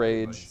blood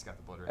Everybody's rage. got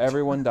the blood rage.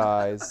 Everyone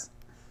dies.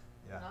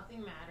 Yeah. Nothing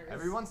matters.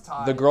 Everyone's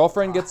Todd. The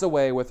girlfriend gets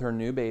away with her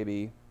new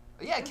baby.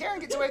 Yeah, Karen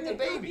gets away with the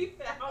baby.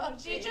 Oh,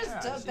 she just Yeah,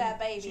 took she- that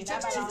baby. She,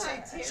 That's just, all she,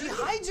 right. she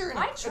hides her in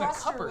I a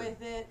trust her cupboard.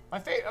 with it. My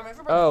favorite. I mean,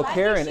 Oh, I think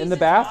Karen, in she's the a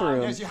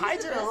bathroom. Yeah, she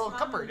hides her in a little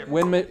cupboard.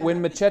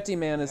 When Machete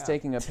Man is Yeah.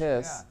 taking a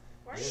piss. Yeah.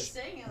 Why are you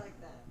saying it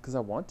like that? Because I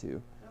want to.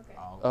 Okay.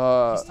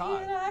 Oh, he's Do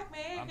Todd. you like me?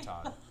 I'm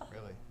Todd.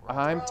 Really. We're all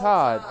I'm Todd.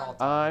 Todd. We're all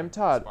Todd. I'm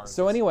Todd. Spartacus.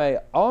 So anyway,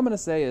 all I'm going to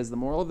say is the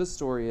moral of this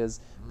story is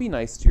be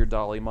nice to your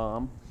dolly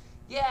mom.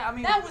 Yeah, I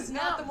mean. That was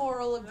not the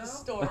moral of the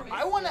story.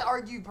 I want to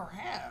argue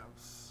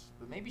perhaps,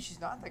 but maybe she's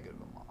not that good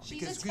of a mom.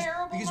 She's a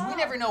terrible because we mom.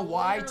 never know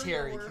why Literally the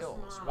Terry worst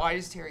kills. mom. Why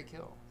does Terry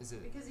kill? Is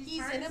it? Because He's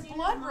tired in of a seeing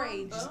blood his mom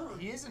rage. bone.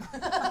 He isn't.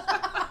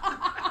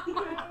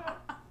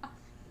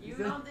 You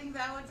don't think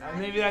that would drive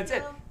Maybe you that's to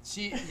it.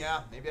 kill?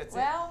 Yeah, maybe that's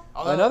Well, it.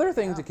 Although- Another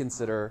thing yeah. to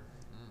consider,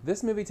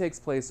 this movie takes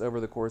place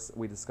over the course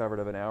we discovered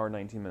of an hour and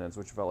 19 minutes,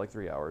 which felt like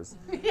 3 hours.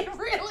 it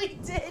really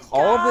did.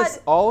 All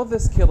God. of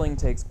this killing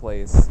takes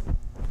place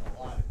A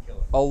lot of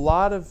killing. A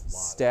lot of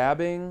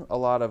stabbing, a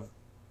lot of.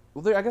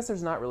 Well, I guess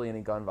there's not really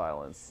any gun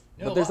violence,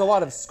 No, but there's a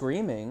lot of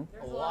screaming,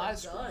 There's a lot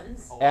of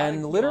guns. A lot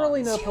and of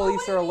literally guns. no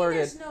police are alerted.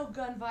 There's no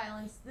gun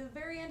violence. The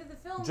very end of the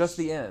film. Just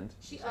the end.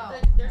 She said Oh,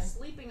 that they're okay.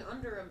 sleeping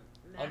under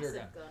a Under a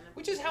massive gun. gun.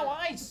 Which is how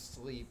I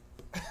sleep.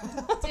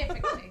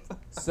 Typically.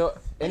 So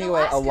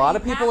anyway, a Alaska, lot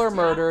of you people have are to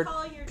murdered.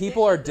 Call your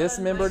People dick are a gun,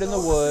 dismembered in the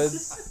Michael.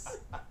 woods.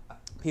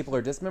 People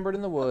are dismembered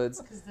in the woods.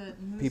 'Cause the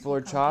moose People will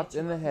are come chopped get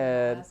you in the up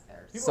head. Alaska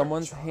or People are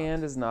Someone's chopped.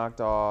 hand is knocked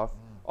off.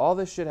 All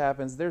this shit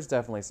happens. There's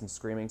definitely some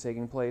screaming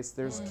taking place.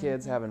 There's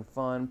kids having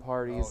fun,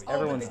 parties. Oh, yeah.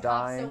 Everyone's the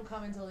dying. Cops don't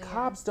come until the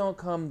Cops don't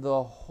come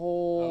the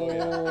whole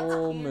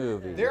Canada.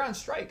 movie. They're on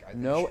strike, I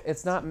think. No,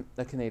 it's not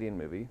a Canadian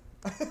movie.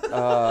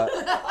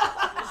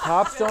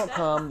 Cops don't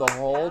come the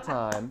whole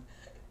time.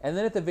 And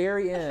then at the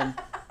very end,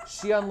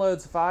 she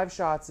unloads 5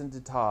 shots into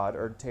Todd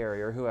or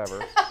Terry or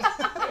whoever.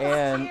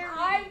 And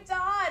I'm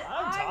Todd.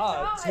 I'm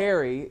Todd.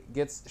 Terry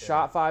gets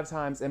shot 5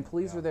 times, and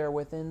police are there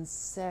within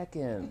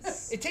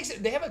seconds. It takes.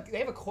 They have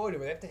a quota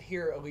where they have to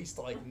hear at least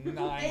like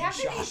 9 They have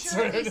to make shots.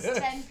 sure at least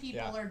 10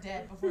 people Yeah. are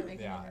dead before they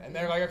can Yeah, intervene. and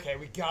they're like, okay,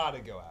 we gotta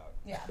go out.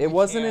 Yeah. It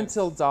wasn't can't-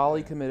 until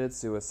Dolly committed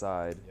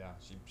suicide Yeah,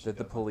 she that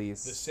the does.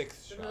 police. The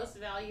 6th The shot. most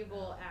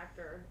valuable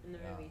actor in the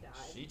movie died.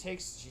 She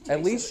takes.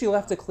 At least it, she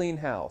left a clean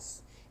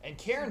house. And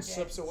Karen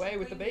slips away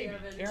with the baby.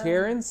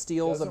 Karen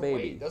steals a doesn't baby.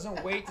 wait,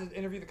 doesn't wait to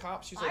interview the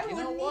cops. She's like, I you know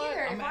wouldn't what?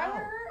 either. I'm If I out. were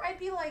her, I'd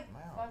be like,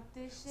 I'm out. fuck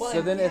this shit. Well,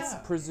 So then yeah. it's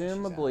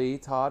presumably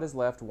Todd is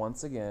left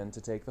once again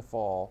to take the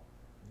fall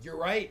You're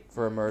right.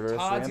 for a murderous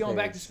Todd's rampage. going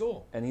back to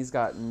school. And he's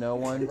got no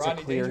one to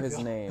Rodney clear his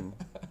Dangerfield. name.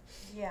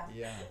 Yeah.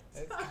 Yeah.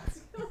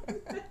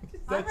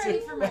 I'm ready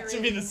for my That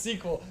should be the rating.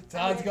 sequel.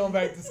 Todd's going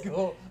back to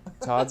school.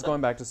 Todd's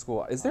going back to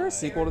school. Is there a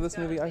sequel to this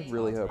movie? I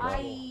really hope not.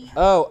 I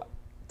Oh,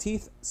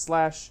 Teeth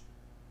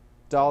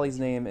 / Dolly's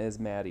name is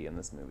Maddie in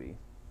this movie.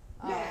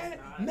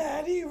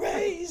 Maddie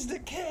raised a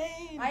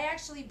cane. I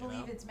actually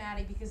believe it's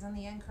Maddie because on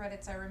the end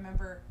credits I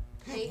remember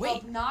they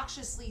Wait.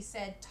 obnoxiously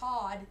said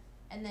Todd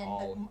and then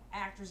Oh. the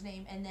actor's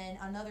name and then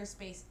another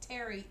space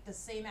Terry, the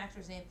same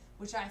actor's name,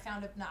 which I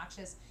found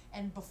obnoxious.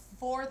 And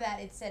before that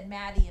it said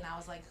Maddie and I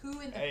was like, who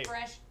in the Hey.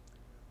 fresh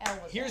hell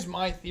was Here's that?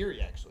 my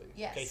theory, actually.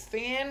 Yes. Okay,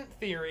 fan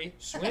theory,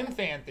 swim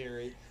fan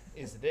theory,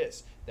 is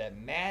this: that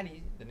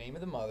Maddie, the name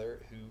of the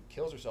mother who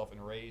kills herself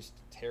and raised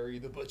Terry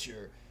the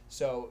butcher.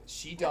 So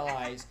she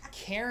dies.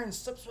 Karen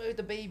slips away with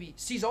the baby,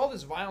 sees all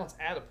this violence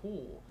at a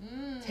pool,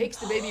 takes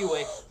the baby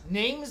away,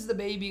 names the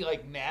baby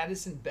like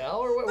Madison Bell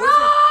or what was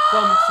it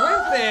from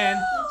Swim Fan.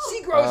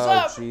 She grows Oh,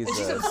 up and she's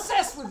Jesus.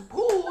 obsessed with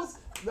pools.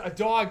 A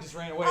dog just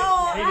ran away.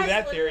 Oh, Hated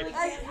that I theory.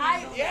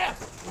 literally- Yeah.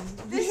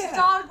 This Yeah.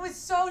 dog was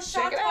so Check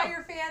shocked it by out.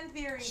 your fan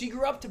theory. She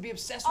grew up to be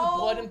obsessed with Oh.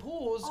 blood and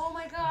pools. Oh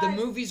my god. The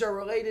movies are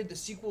related. The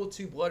sequel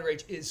to Blood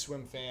Rage is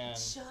Swim Fan.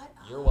 Shut up.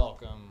 You're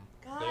welcome.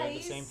 They are the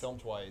Guys. same film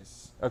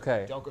twice.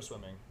 Okay, Don't go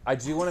swimming. I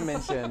do want to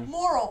mention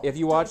Moral. if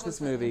you Don't watch go this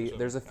swimming. movie,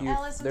 there's a few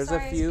Ellis, I'm there's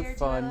sorry, a I few scared you. I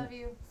fun love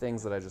you.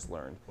 things that I just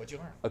learned. What'd you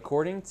learn?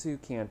 According to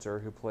Cantor,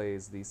 who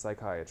plays the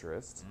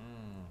psychiatrist,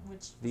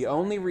 Which the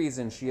only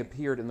reason she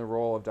appeared in the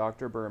role of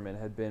Dr. Berman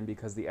had been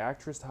because the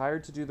actress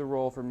hired to do the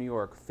role from New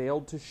York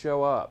failed to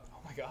show up. Oh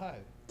my god.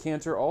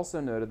 Cantor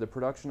also noted the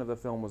production of the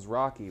film was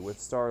rocky,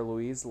 with star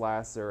Louise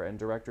Lasser and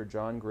director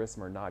John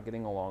Grismer not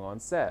getting along on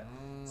set.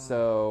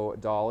 So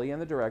Dolly and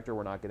the director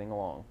were not getting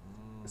along.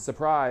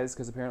 Surprise,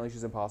 because apparently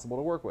she's impossible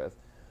to work with.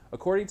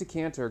 According to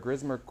Cantor,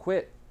 Grismer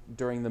quit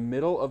during the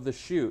middle of the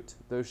shoot,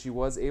 though she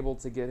was able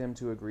to get him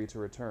to agree to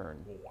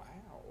return. Wow.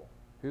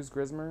 Who's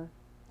Grismer?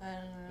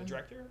 The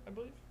director, I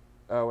believe.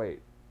 Oh,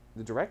 wait.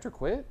 The director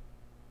quit?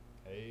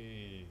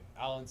 Hey,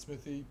 Alan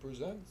Smithy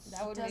presents.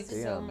 That would make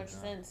Doesn't- so Damn. much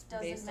sense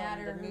doesn't based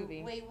matter on the who.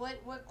 movie. Wait,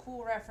 what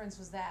cool reference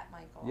was that,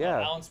 Michael?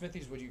 Yeah. Alan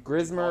Smithy's what you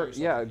Grismer, yourself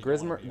yeah, if you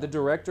don't wanna Grismer. be The on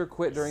director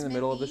quit during the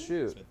middle of the Smithy?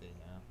 shoot. Smithy,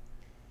 yeah.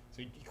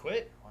 So he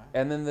quit? Wow.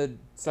 And then the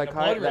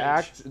Blood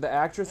Rage. the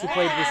actress who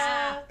played this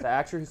Ah! the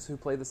actress who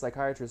played the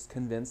psychiatrist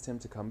convinced him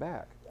to come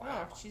back.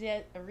 Wow, she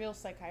had a real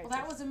psychiatrist. Well,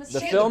 that was a The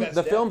mistake. film best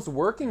the death. film's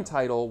working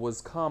title was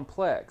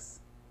Complex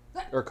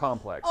or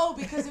Complex. Oh,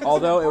 because it was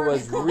Although an it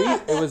was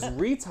apartment. it was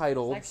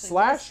retitled Actually,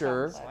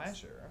 Slasher less complex.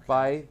 Slasher. Okay.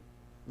 by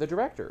the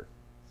director.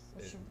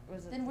 Which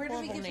was a Then where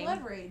did we horrible get name.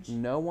 Blood Rage?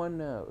 No one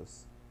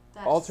knows.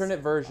 That's- Alternate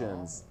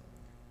versions.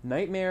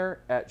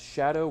 Nightmare at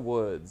Shadow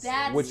Woods,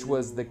 That's- which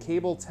was the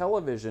cable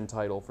television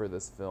title for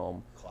this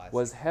film, Classic.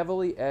 was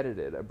heavily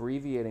edited,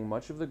 abbreviating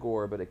much of the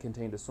gore, but it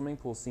contained a swimming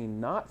pool scene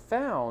not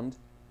found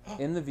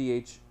in the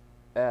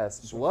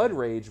VHS Blood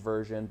Rage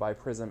version by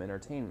Prism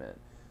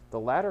Entertainment. The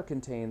latter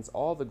contains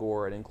all the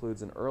gore and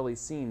includes an early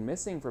scene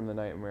missing from the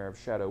Nightmare of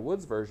Shadow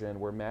Woods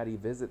version where Maddie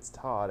visits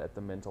Todd at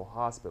the mental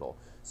hospital.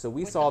 So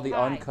we With saw the the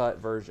pie. uncut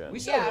version. We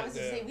saw Yeah, I the- was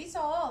gonna the- say we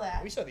saw all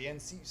that. We saw the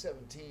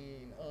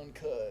NC-17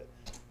 uncut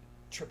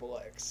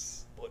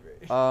XXX Blood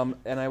Rage.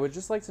 And I would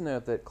just like to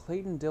note that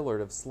Clayton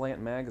Dillard of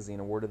Slant Magazine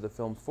awarded the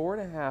film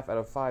 4.5 out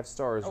of 5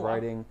 stars, Oh, wow.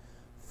 writing,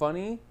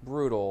 "Funny,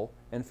 brutal,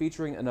 and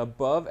featuring an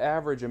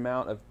above-average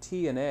amount of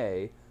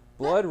T&A,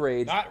 Blood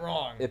Rage Not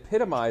wrong.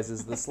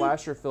 epitomizes the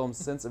slasher film's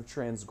sense of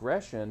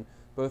transgression,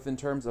 both in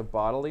terms of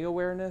bodily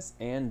awareness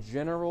and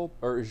genre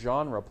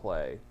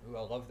play. Ooh,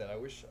 I love that. I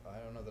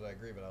don't know that I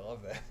agree, but I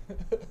love that.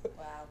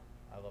 Wow.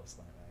 I love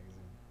Slam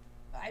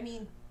Magazine. I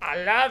mean,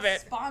 I love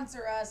it.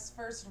 sponsor us,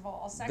 first of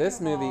all. Second This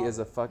of movie all, is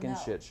a fucking no.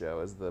 shit show,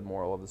 is the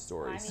moral of the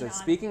story. I mean, So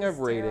honestly, speaking of it's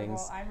terrible.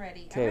 ratings, I'm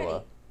ready.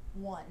 Kayla.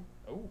 1.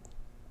 Oh,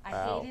 I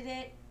Wow. hated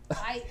it.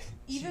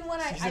 Even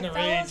when I She's in a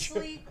fell rage.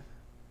 asleep,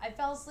 I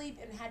fell asleep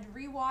and had to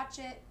rewatch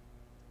it,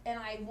 and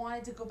I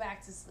wanted to go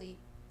back to sleep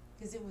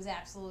because it was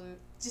absolute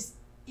just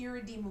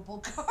irredeemable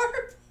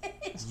garbage.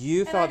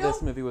 You And I thought this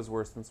don't- movie was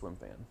worse than Swim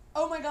Fan.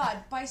 Oh my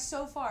god, by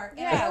so far.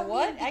 And I Yeah, don't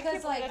what? mean I can't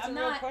because believe like that's I'm a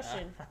real not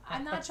question.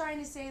 I'm not trying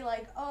to say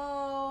like,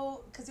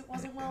 oh, because it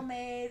wasn't well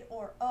made,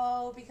 or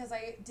oh, because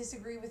I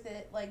disagree with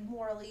it like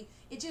morally.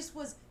 It just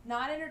was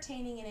not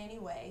entertaining in any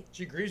way.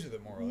 she agrees with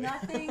it morally.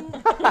 Nothing.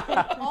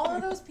 All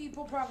of those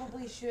people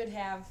probably should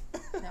have.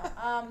 No.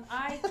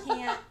 I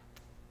can't.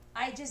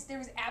 There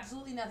was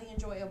absolutely nothing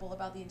enjoyable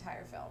about the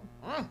entire film,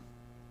 Mm.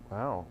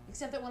 Wow.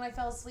 except that when I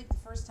fell asleep the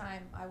first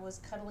time, I was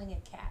cuddling a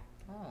cat.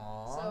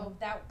 Aww. So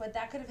that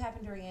could have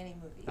happened during any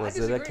movie. I Was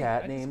it a disagree.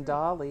 cat I named disagree.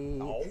 Dolly?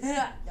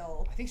 No.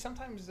 No. I think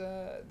sometimes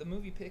the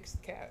movie picks the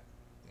cat.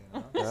 You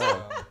know?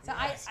 Oh. So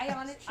I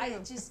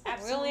just We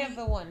absolutely. only have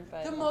the one,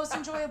 but The most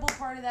enjoyable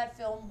part of that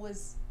film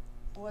was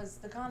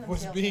the condom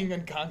was salesman. being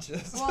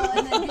unconscious. Well,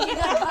 and then being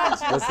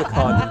unconscious. Was the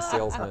condom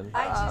salesman?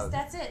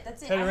 That's it.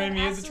 That's it. Ted I had Raimi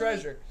is a absolutely-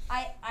 treasure.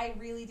 I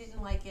really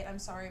didn't like it. I'm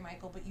sorry,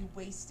 Michael, but you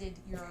wasted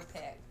your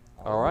pick.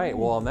 All right.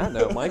 Well, on that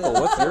note, Michael,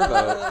 what's your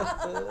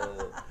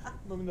vote?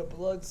 I'm in the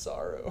blood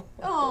sorrow.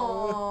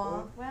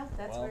 Oh, well,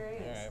 that's Well, where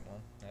it is.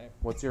 All right.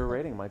 What's your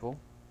rating, Michael?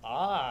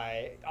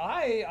 I'm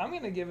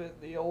gonna give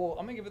it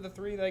the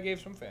 3 that I gave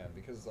Swim Fan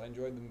because I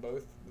enjoyed them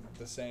both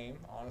the same,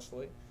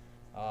 honestly.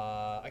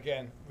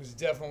 Again, was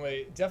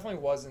definitely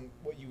wasn't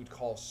what you would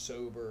call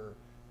sober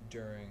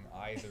during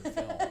either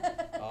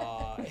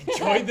film.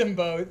 Enjoyed them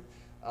both.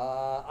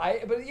 But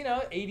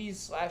 80s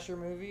slasher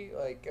movie,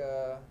 like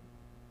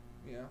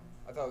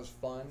I thought it was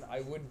fun.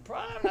 I'm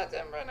not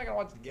gonna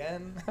watch it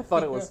again. I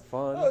thought it was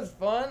fun. It was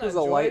fun. It was I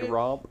a light enjoyed it.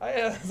 romp.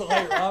 It was a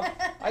light romp.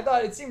 I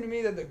thought it seemed to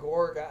me that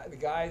the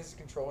guys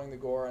controlling the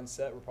gore on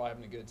set were probably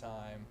having a good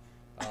time.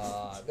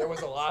 There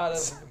was a lot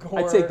of gore.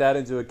 I take that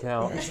into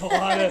account.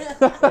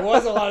 There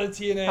was a lot of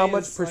TNA. How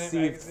much Slam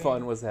perceived Magazine.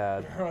 fun was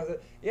had?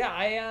 Yeah,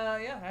 I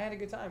had a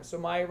good time. So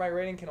my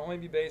rating can only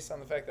be based on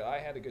the fact that I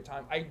had a good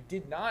time. I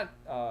did not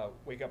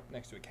wake up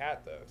next to a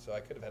cat though, so I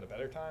could have had a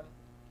better time.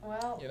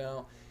 Well, I don't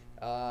know.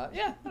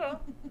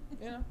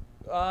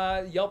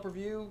 Yelp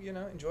review,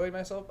 enjoyed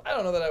myself. I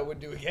don't know that I would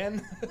do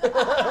again.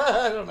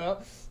 I don't know,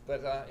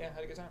 but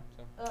had a good time.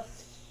 So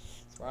that's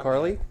where I'm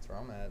Carly? at. That's where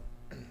I'm at.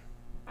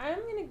 I'm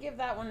gonna give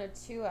that one a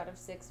 2 out of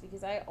 6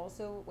 because I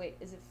also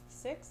is it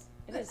 6?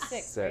 It is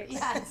 6, right?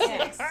 Six. yeah,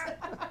 Yeah.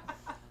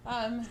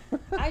 6.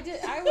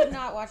 I would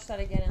not watch that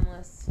again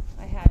unless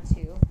I had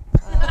to.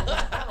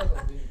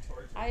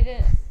 I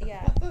didn't.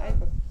 Yeah.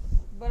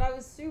 But I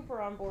was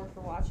super on board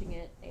for watching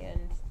it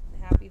and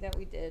happy that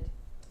we did.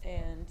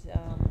 And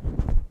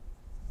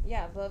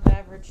above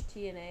average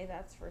TNA,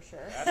 that's for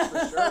sure. That's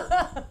for sure.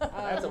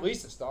 That's at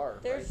least a star.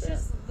 There's right there.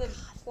 just the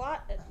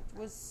plot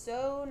was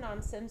so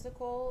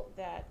nonsensical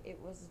that it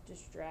was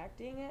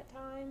distracting at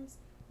times,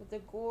 but the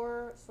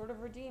gore sort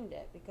of redeemed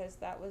it because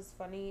that was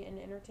funny and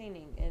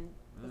entertaining and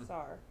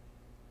bizarre.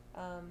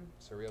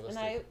 Surrealistic. And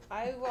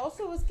I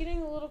also was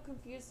getting a little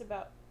confused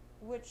about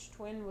which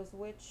twin was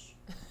which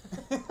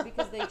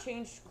because they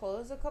changed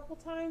clothes a couple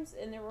times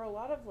and there were a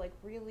lot of like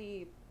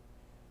really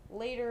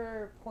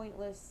later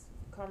pointless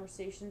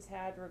conversations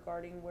had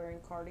regarding wearing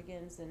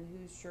cardigans and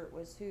whose shirt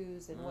was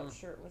whose and what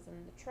shirt was in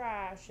the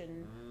trash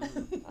and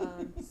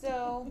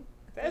so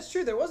That's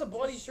true. There was a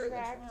bloody shirt.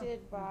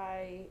 distracted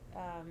by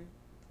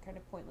kind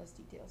of pointless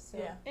details. So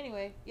Yeah.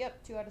 anyway,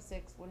 2 out of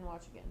 6. Wouldn't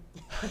watch again.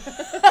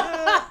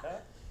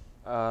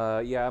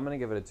 I'm gonna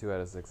give it a 2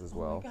 out of 6 as Oh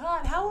well. my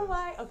God, how am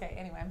I? Okay,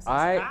 anyway, I'm so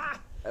sorry.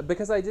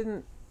 Because I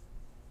didn't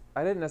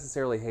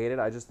necessarily hate it.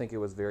 I just think it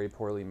was very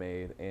poorly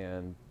made,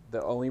 and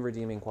the only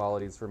redeeming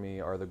qualities for me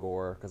are the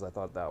gore because I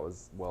thought that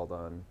was well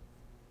done.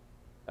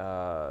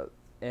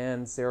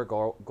 And Sarah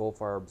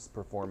Goldfarb's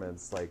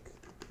performance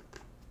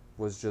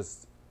was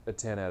just a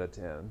 10 out of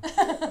 10.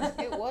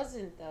 It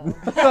wasn't though.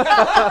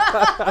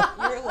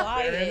 You're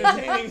lying.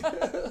 Entertaining.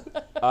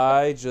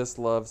 I just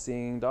love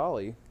seeing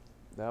Dolly.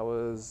 That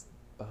was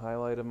the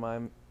highlight of my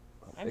I'm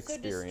so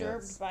experience.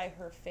 disturbed by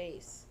her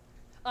face.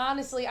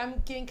 Honestly,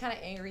 I'm getting kind of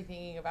angry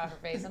thinking about her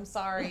face. I'm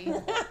sorry.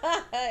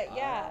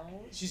 Yeah.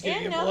 She's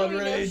getting And a now blood that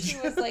we know rage. she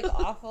was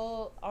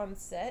awful on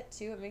set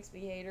too, it makes me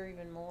hate her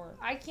even more.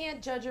 I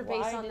can't judge her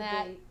Why based on did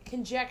that. they-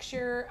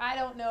 Conjecture. I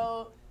don't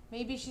know.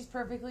 Maybe she's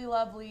perfectly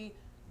lovely,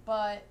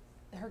 but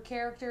her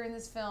character in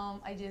this film,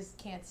 I just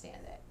can't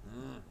stand it. She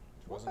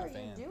What wasn't are a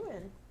fan. you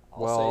doing? I'll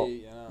Well,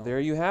 say, there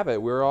you have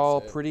it. We're all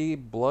That's it. pretty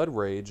blood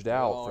raged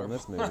out all from are.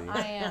 this movie. I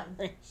am.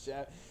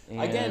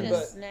 Again, And-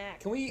 but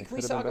snack. can we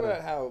could've talk been better.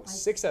 about how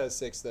 6 out of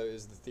 6 though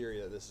is the theory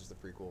that this is the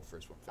prequel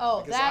for Swim Fan? Oh,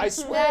 because I that's-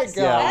 swear that's-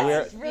 to Yeah, God,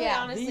 we're- Really,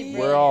 Yeah. honestly,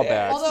 We're all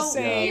back. Although It's the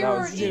same it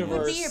would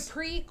universe. be a It's a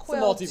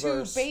prequel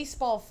multiverse. to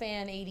Baseball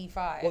Fan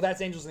 85. well,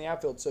 that's Angels in the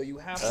Outfield, so you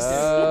have to do this.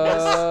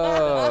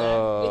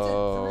 Oh.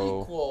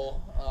 It's a prequel.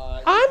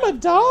 I'm a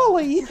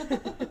dolly.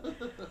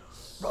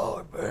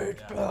 Gotta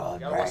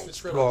watch the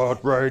trilogy. Blood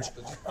rage.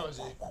 The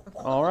trilogy.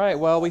 All right.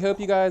 Well, we hope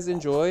you guys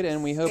enjoyed,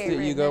 and we hope that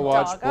you go Favorite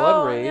watch dog. Blood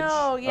Oh, Rage.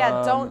 no, yeah,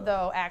 Um, don't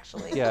though.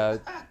 Actually, Yeah.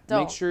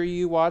 Don't. Make sure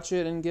you watch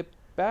it and get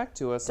back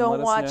to us Don't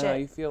and let watch us know how it.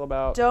 you feel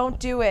about. don't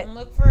do it. And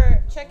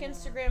check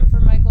Instagram for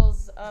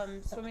Michael's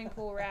swimming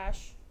pool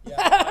rash.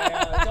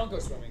 Yeah, don't go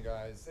swimming,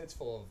 guys. It's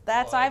full of.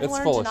 That's blood. I've It's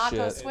learned full to of not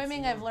go shit.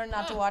 swimming. I've learned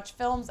not to watch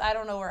films. I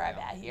don't know where I'm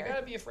at You gotta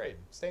here. be afraid.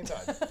 Stay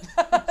inside.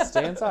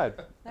 Stay inside.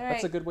 All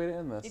That's a right. good way to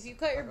end this. If you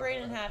cut your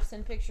brain in half,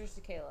 send pictures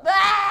to Kayla.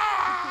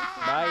 Ah!